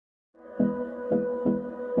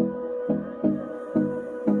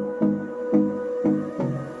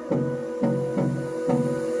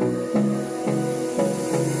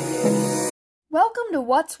Welcome to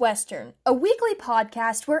What's Western, a weekly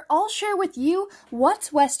podcast where I'll share with you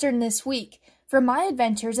what's Western this week, from my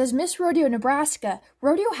adventures as Miss Rodeo Nebraska,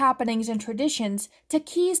 rodeo happenings and traditions, to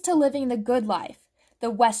keys to living the good life, the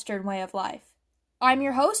Western way of life. I'm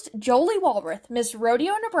your host, Jolie Walworth, Miss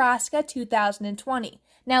Rodeo Nebraska 2020.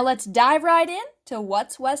 Now let's dive right in to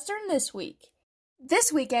What's Western this week.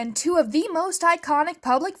 This weekend, two of the most iconic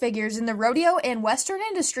public figures in the rodeo and Western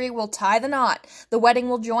industry will tie the knot. The wedding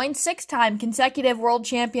will join six-time consecutive world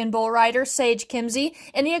champion bull rider Sage Kimzey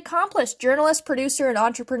and the accomplished journalist, producer, and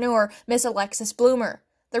entrepreneur Miss Alexis Bloomer.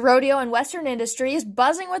 The rodeo and Western industry is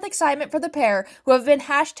buzzing with excitement for the pair, who have been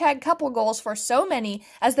hashtag couple goals for so many,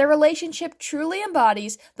 as their relationship truly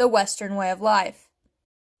embodies the Western way of life.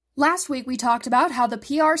 Last week we talked about how the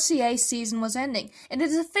PRCA season was ending, and it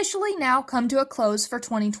has officially now come to a close for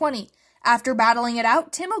 2020. After battling it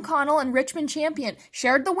out, Tim O'Connell and Richmond champion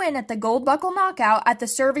shared the win at the Gold Buckle Knockout at the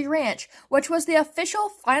Survey Ranch, which was the official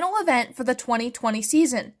final event for the 2020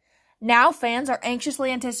 season. Now fans are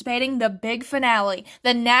anxiously anticipating the big finale,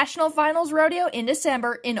 the National Finals Rodeo in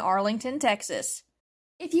December in Arlington, Texas.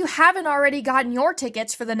 If you haven't already gotten your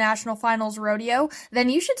tickets for the National Finals Rodeo,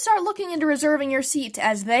 then you should start looking into reserving your seats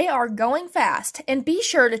as they are going fast, and be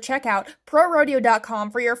sure to check out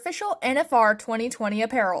ProRodeo.com for your official NFR 2020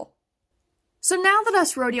 apparel. So now that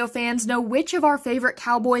us rodeo fans know which of our favorite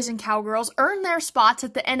cowboys and cowgirls earned their spots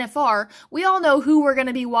at the NFR, we all know who we're going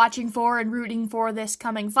to be watching for and rooting for this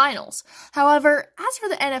coming finals. However, as for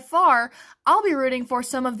the NFR, I'll be rooting for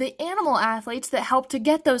some of the animal athletes that helped to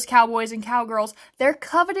get those cowboys and cowgirls their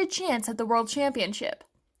coveted chance at the World Championship.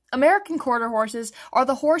 American quarter horses are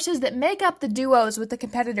the horses that make up the duos with the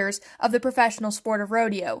competitors of the professional sport of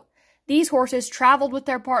rodeo. These horses traveled with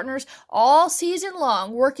their partners all season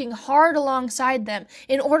long, working hard alongside them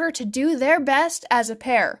in order to do their best as a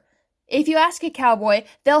pair. If you ask a cowboy,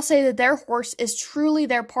 they'll say that their horse is truly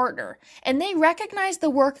their partner, and they recognize the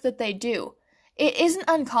work that they do. It isn't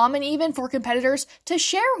uncommon even for competitors to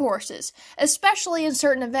share horses, especially in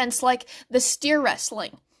certain events like the steer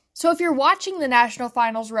wrestling. So if you're watching the National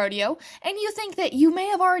Finals Rodeo and you think that you may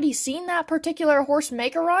have already seen that particular horse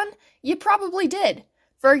make a run, you probably did.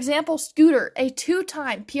 For example, Scooter, a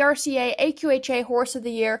two-time PRCA AQHA Horse of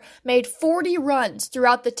the Year, made 40 runs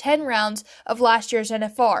throughout the 10 rounds of last year's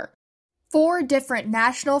NFR. 4 different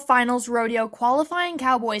National Finals Rodeo qualifying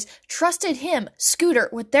cowboys trusted him, Scooter,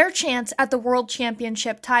 with their chance at the World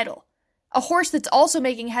Championship title. A horse that's also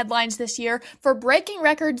making headlines this year for breaking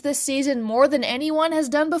records this season more than anyone has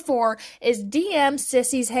done before is DM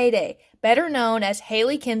Sissy's Heyday, better known as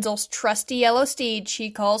Haley Kinzel's trusty yellow steed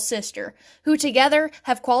she calls Sister, who together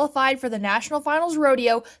have qualified for the National Finals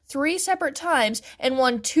Rodeo 3 separate times and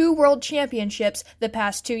won 2 world championships the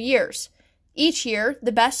past 2 years. Each year,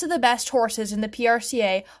 the best of the best horses in the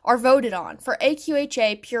PRCA are voted on for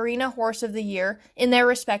AQHA Purina Horse of the Year in their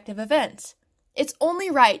respective events. It's only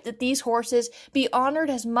right that these horses be honored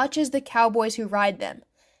as much as the cowboys who ride them.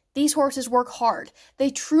 These horses work hard. They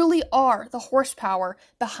truly are the horsepower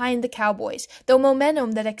behind the cowboys, the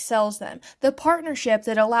momentum that excels them, the partnership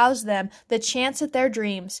that allows them the chance at their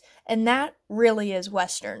dreams, and that really is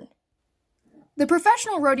Western. The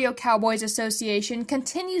Professional Rodeo Cowboys Association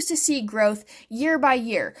continues to see growth year by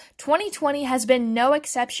year. 2020 has been no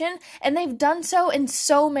exception, and they've done so in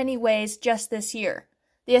so many ways just this year.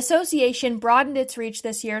 The association broadened its reach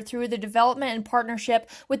this year through the development and partnership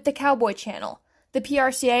with the Cowboy Channel. The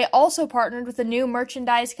PRCA also partnered with a new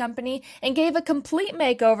merchandise company and gave a complete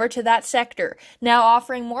makeover to that sector, now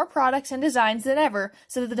offering more products and designs than ever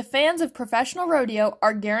so that the fans of professional rodeo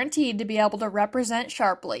are guaranteed to be able to represent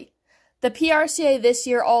sharply. The PRCA this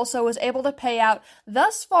year also was able to pay out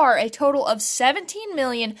thus far a total of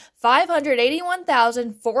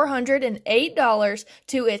 $17,581,408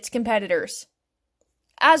 to its competitors.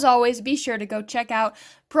 As always, be sure to go check out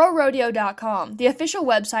ProRodeo.com, the official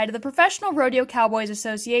website of the Professional Rodeo Cowboys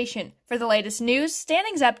Association, for the latest news,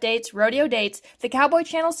 standings updates, rodeo dates, the Cowboy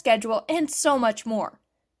Channel schedule, and so much more.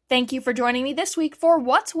 Thank you for joining me this week for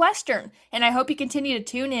What's Western, and I hope you continue to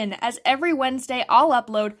tune in, as every Wednesday I'll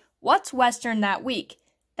upload What's Western that week.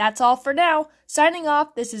 That's all for now. Signing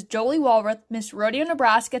off, this is Jolie Walworth, Miss Rodeo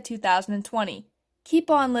Nebraska 2020.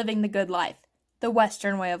 Keep on living the good life, the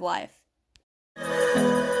Western way of life.